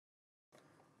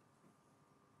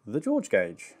the George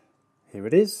gauge. Here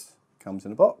it is, comes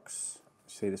in a box.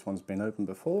 See, this one's been opened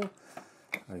before.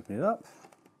 Open it up,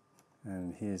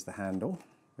 and here's the handle,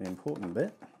 the important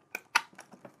bit.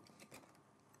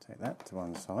 Take that to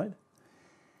one side.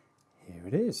 Here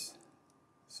it is.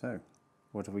 So,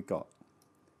 what have we got?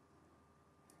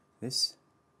 This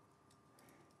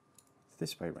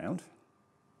way round.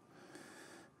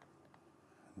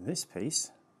 This piece,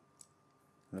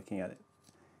 looking at it,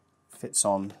 fits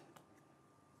on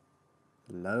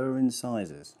lower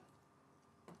incisors.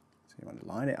 So you want to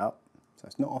line it up so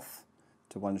it's not off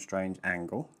to one strange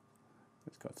angle.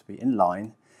 It's got to be in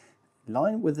line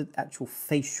with the actual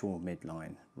facial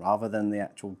midline rather than the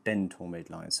actual dental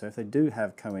midline. So if they do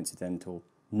have coincidental,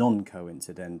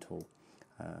 non-coincidental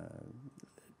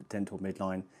dental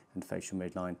midline and facial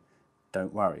midline,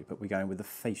 don't worry, but we're going with the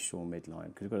facial midline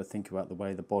because we've got to think about the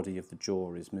way the body of the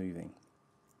jaw is moving.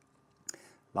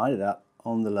 Line it up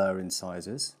on the lower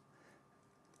incisors,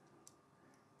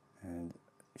 and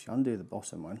if you undo the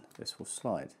bottom one, this will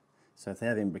slide. So if they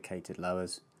have imbricated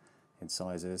lowers,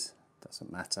 incisors,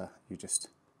 doesn't matter, you just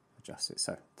adjust it.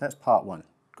 So that's part one.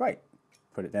 Great.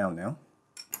 Put it down now.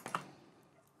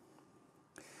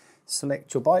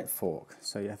 Select your bite fork.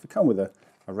 So you have to come with a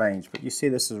range, but you see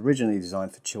this is originally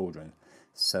designed for children.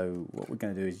 So what we're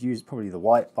going to do is use probably the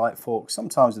white bite fork,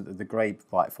 sometimes the grey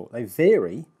bite fork. They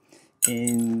vary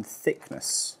in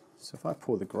thickness. So if I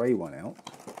pour the grey one out,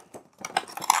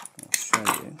 I'll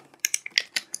show you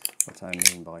what I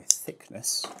mean by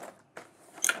thickness.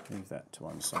 Move that to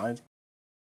one side.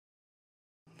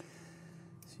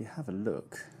 So you have a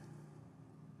look.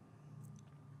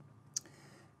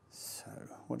 So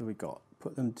what do we got?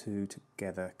 Put them two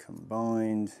together,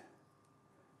 combined.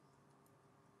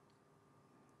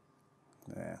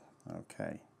 There,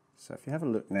 okay. So if you have a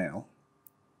look now,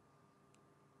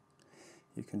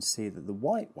 you can see that the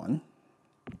white one,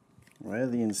 where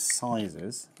the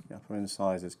incisors, the upper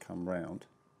incisors come round,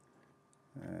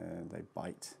 and they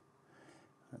bite.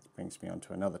 That brings me on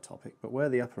to another topic, but where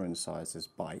the upper incisors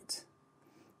bite,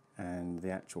 and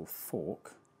the actual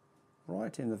fork,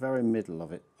 right in the very middle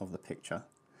of it, of the picture,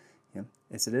 yeah,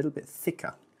 it's a little bit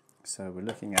thicker. So we're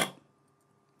looking at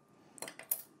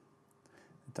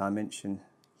dimension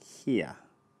here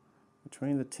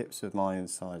between the tips of my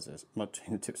incisors,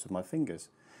 between the tips of my fingers.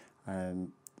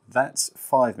 That's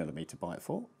 5mm bite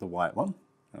fork, the white one,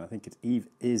 and I think it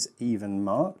is even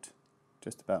marked.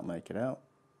 Just about make it out.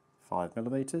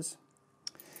 5mm,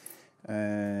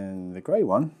 and the grey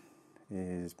one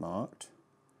is marked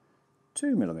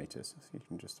 2mm. So you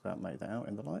can just about make that out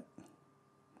in the light.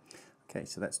 Okay,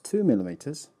 so that's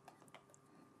 2mm.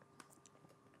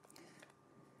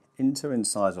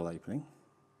 Interincisal opening.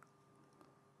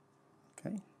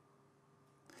 Okay.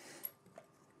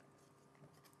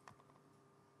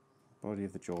 Body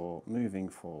of the jaw moving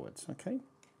forwards. Okay.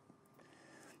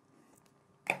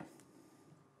 You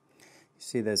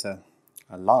see there's a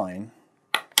line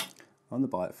on the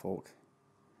bite fork.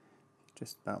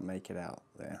 Just about make it out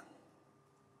there.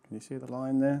 Can you see the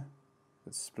line there?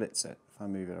 That splits it if I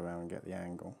move it around and get the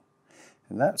angle.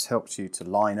 And that's helped you to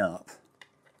line up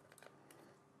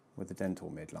with the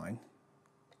dental midline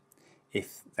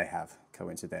if they have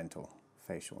coincidental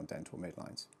facial and dental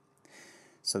midlines.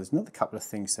 So there's another couple of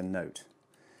things to note.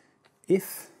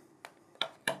 If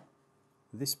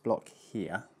this block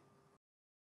here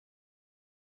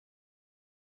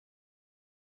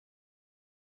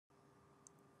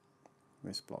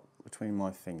between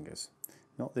my fingers,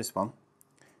 not this one,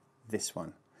 this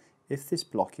one. If this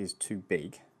block is too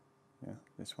big, yeah,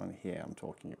 this one here I'm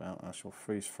talking about, I shall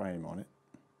freeze frame on it,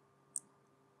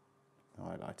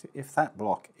 highlight it. If that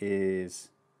block is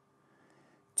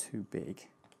too big,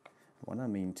 when I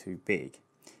mean too big,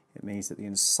 it means that the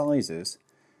incisors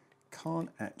can't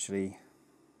actually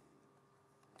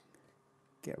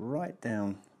get right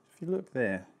down. If you look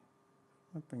there,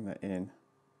 I'll bring that in.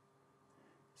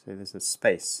 So there's a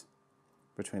space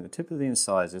between the tip of the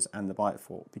incisors and the bite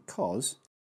fork because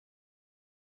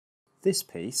this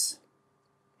piece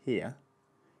here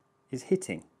is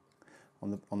hitting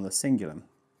on the cingulum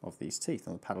of these teeth,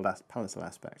 on the palatal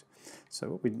aspect. So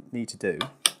what we need to do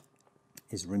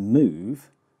is remove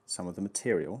some of the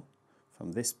material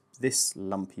from this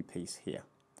lumpy piece here.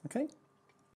 Okay?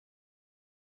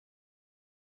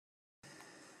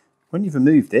 When you've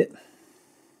removed it,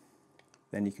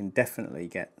 then you can definitely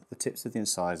get the tips of the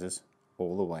incisors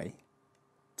all the way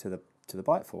to the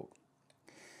bite fork.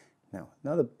 Now,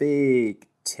 another big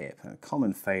tip, and a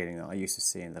common failing that I used to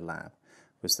see in the lab,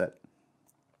 was that,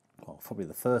 well, probably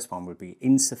the first one would be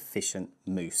insufficient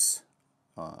mousse,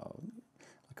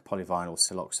 like a polyvinyl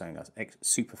siloxane, a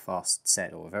super fast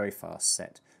set or a very fast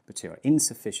set material,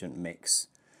 insufficient mix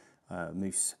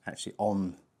mousse actually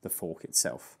on the fork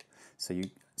itself.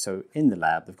 So in the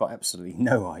lab, they've got absolutely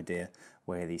no idea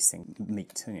where these things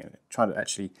meet. You know, trying to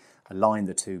actually align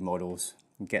the two models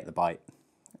and get the bite.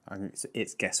 I mean,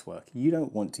 it's guesswork. You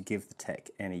don't want to give the tech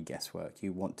any guesswork.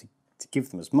 You want to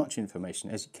give them as much information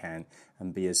as you can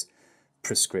and be as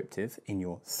prescriptive in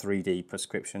your 3D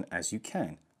prescription as you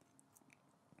can.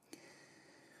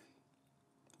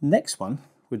 Next one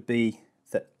would be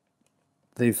that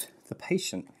the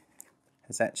patient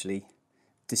has actually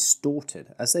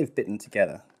distorted as they've bitten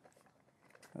together.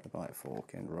 Got the bite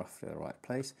fork in roughly the right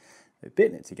place. They've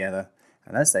bitten it together,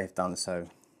 and as they've done so,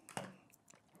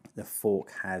 the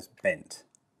fork has bent.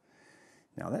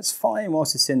 Now that's fine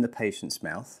whilst it's in the patient's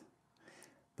mouth,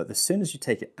 but as soon as you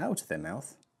take it out of their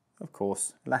mouth, of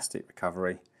course, elastic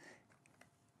recovery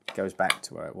goes back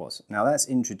to where it was. Now that's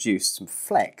introduced some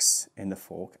flex in the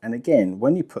fork, and again,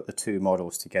 when you put the two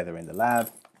models together in the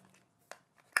lab,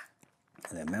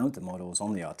 and then mount the models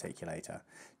on the articulator,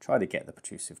 try to get the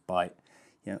protrusive bite,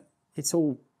 you know,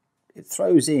 it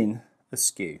throws in a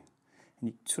skew. And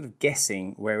you're sort of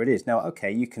guessing where it is. Now,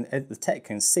 okay, the tech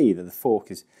can see that the fork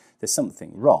there's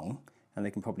something wrong, and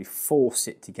they can probably force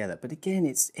it together. But again,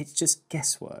 it's just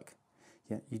guesswork.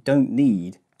 Yeah, you don't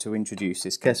need to introduce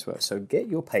this guesswork. So get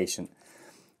your patient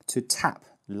to tap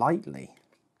lightly,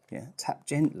 yeah, tap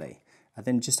gently, and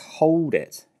then just hold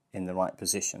it in the right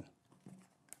position.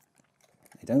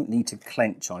 You don't need to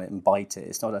clench on it and bite it.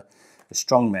 It's not a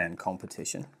strongman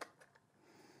competition.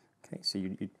 Okay, so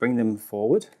you bring them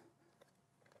forward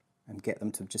and get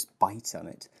them to just bite on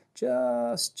it,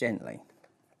 just gently.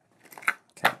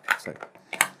 Okay, so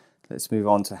let's move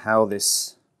on to how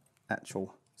this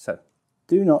so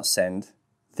do not send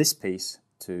this piece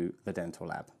to the dental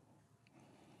lab.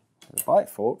 So the bite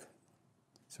fork,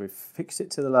 so we've fixed it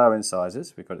to the lower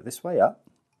incisors, we've got it this way up,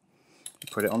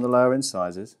 we put it on the lower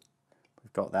incisors,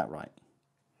 we've got that right.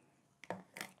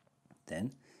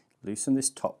 Then loosen this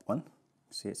top one,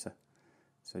 see so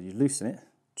you loosen it,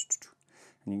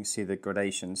 and you can see the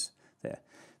gradations there.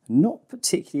 Not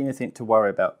particularly anything to worry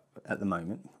about at the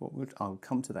moment. I'll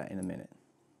come to that in a minute.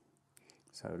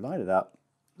 So line it up,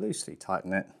 loosely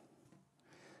tighten it,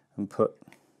 and put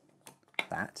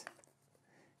that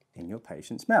in your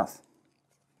patient's mouth.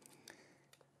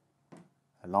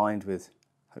 Aligned with,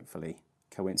 hopefully,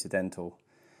 coincidental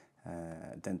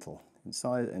dental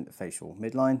inside and facial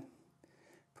midline.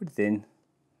 Put it in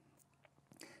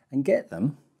and get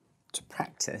them to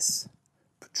practice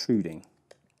protruding.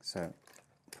 So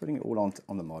putting it all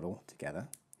on the model together.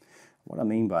 What I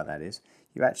mean by that is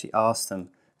you actually ask them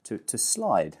to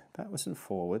slide backwards and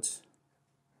forwards,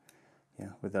 yeah,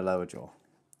 with the lower jaw,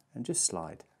 and just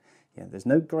slide. Yeah, there's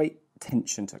no great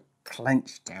tension to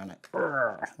clench down it.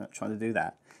 I'm not trying to do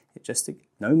that. It just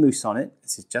no mousse on it.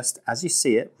 This is just as you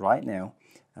see it right now,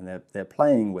 and they're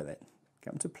playing with it.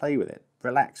 Get them to play with it,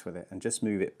 relax with it, and just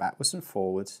move it backwards and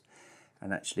forwards,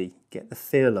 and actually get the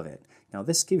feel of it. Now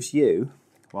this gives you,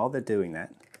 while they're doing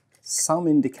that, some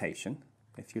indication.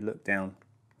 If you look down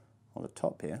on the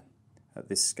top here at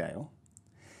this scale,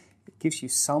 it gives you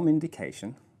some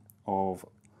indication of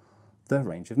the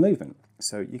range of movement.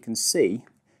 So you can see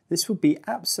this will be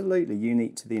absolutely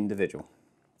unique to the individual.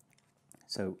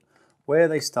 So where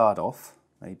they start off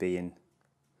may be in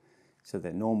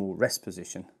their normal rest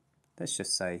position. Let's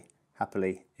just say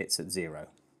happily it's at 0.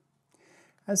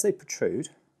 As they protrude,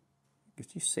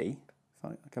 if you see, if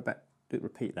I go back,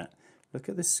 repeat that. Look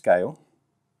at this scale.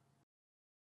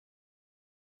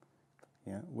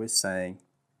 Yeah, we're saying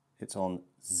it's on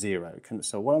 0.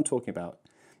 So what I'm talking about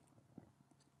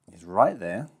is right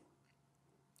there.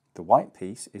 The white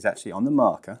piece is actually on the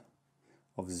marker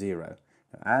of 0.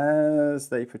 Now, as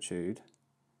they protrude,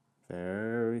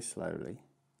 very slowly,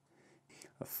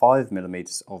 5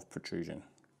 millimeters of protrusion.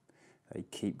 They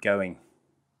keep going.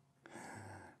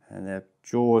 And their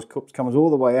jaws comes all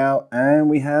the way out, and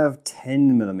we have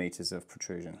 10 millimeters of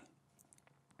protrusion.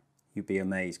 You'd be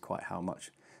amazed quite how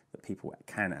much that people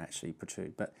can actually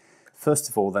protrude. But first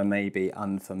of all, they may be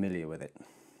unfamiliar with it,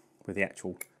 with the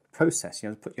actual process. You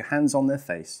know, put your hands on their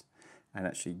face and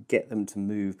actually get them to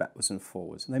move backwards and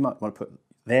forwards. And they might want to put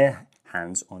their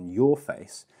hands on your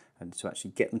face and to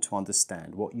actually get them to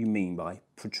understand what you mean by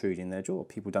protruding their jaw.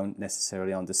 People don't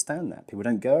necessarily understand that. People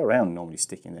don't go around normally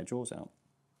sticking their jaws out.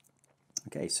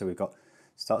 Okay, so we've got,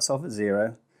 starts off at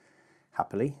 0,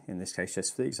 happily, in this case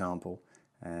just for the example,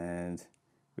 and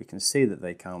we can see that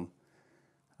they come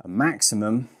a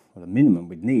maximum, or the minimum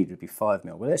we'd need would be 5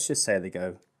 mil. Well, let's just say they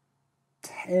go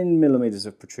 10 millimeters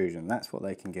of protrusion. That's what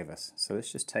they can give us. So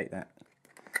let's just take that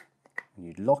and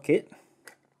you'd lock it.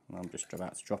 I'm just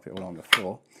about to drop it all on the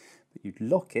floor, but you'd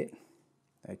lock it.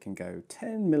 They can go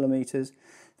 10 millimeters.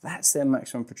 That's their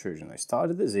maximum protrusion. They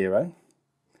started at 0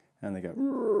 and they go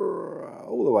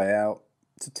all the way out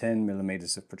to 10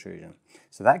 millimeters of protrusion.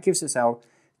 So that gives us our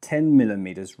 10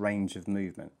 millimeters range of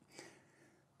movement.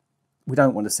 We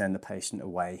don't want to send the patient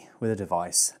away with a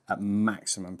device at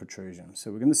maximum protrusion.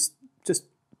 So we're going to just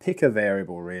pick a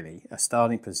variable, really, a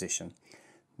starting position.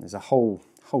 There's a whole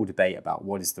debate about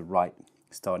what is the right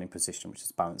starting position, which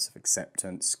is balance of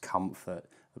acceptance, comfort,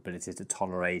 ability to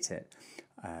tolerate it,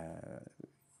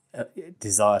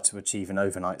 desire to achieve an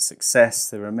overnight success.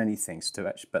 There are many things to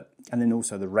it, and then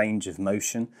also the range of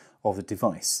motion of the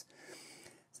device.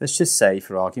 So let's just say,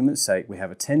 for argument's sake, we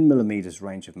have a 10 millimeters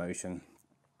range of motion,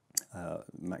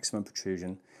 maximum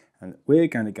protrusion, and we're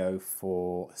going to go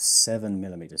for 7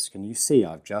 millimeters. Can you see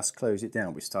I've just closed it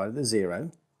down? We started at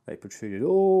 0, they protruded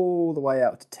all the way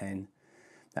out to 10.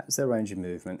 That's their range of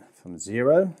movement from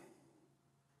 0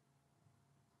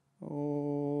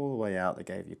 all the way out. They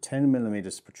gave you 10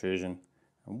 millimeters protrusion,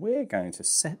 and we're going to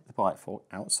set the bite fork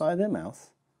outside their mouth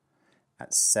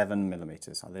at 7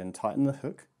 millimeters. I then tighten the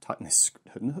hook, tighten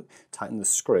the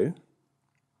screw.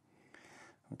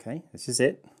 Okay, this is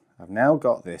it. I've now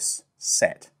got this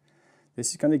set.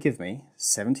 This is going to give me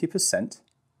 70%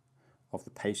 of the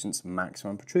patient's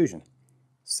maximum protrusion.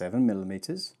 7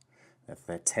 millimeters of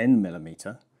their 10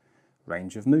 millimeter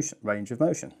range of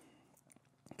motion.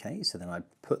 Okay, so then I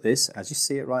put this, as you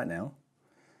see it right now,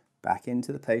 back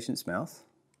into the patient's mouth.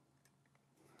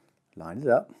 Line it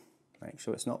up, make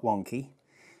sure it's not wonky.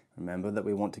 Remember that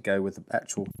we want to go with the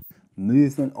actual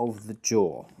movement of the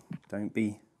jaw. Don't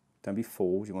be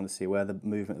fooled. You want to see where the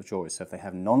movement of the jaw is. So if they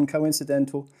have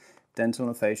non-coincidental dental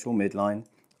and facial midline,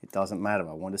 it doesn't matter.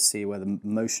 I want to see where the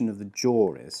motion of the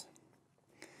jaw is.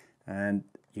 And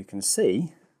you can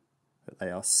see that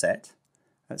they are set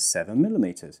at 7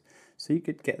 millimeters. So you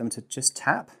could get them to just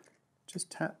tap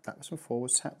backwards and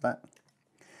forwards, tap that,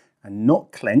 and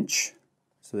not clench,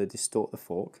 so they distort the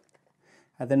fork.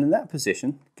 And then in that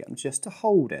position, get them just to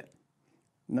hold it.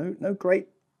 No great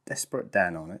desperate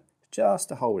down on it, just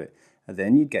to hold it. And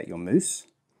then you'd get your mousse,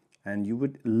 and you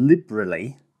would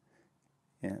liberally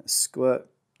squirt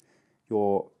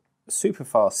your super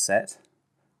fast set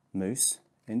mousse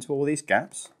into all these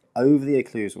gaps over the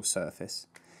occlusal surface.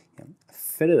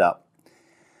 Fill it up.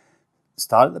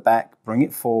 Start at the back, bring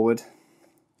it forward,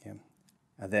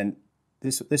 and then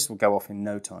this will go off in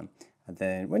no time. And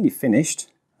then when you're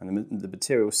finished and the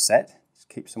material's set, just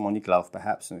keep some on your glove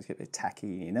perhaps, and it's a bit tacky,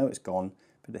 you know it's gone,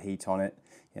 put the heat on it.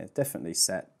 Yeah, it's definitely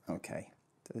set. Okay,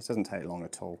 this doesn't take long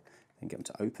at all. Then get them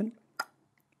to open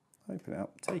it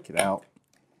out, take it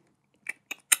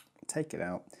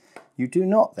out. You do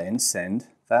not then send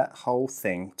that whole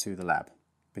thing to the lab,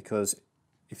 because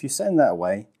if you send that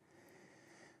away,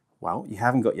 well, you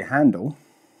haven't got your handle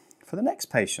for the next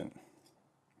patient.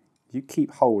 You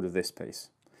keep hold of this piece.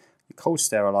 You cold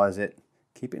sterilize it,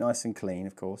 keep it nice and clean,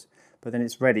 of course, but then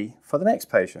it's ready for the next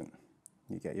patient.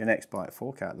 You get your next bite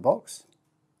fork out of the box,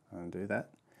 and do that,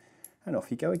 and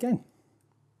off you go again.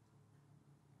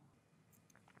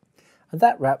 And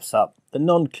that wraps up the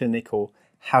non-clinical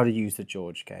how to use the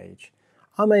George gauge.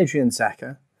 I'm Adrian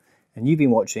Zacher, and you've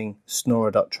been watching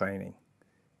Snorer.training.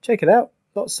 Check it out,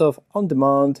 lots of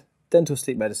on-demand dental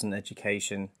sleep medicine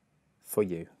education for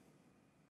you.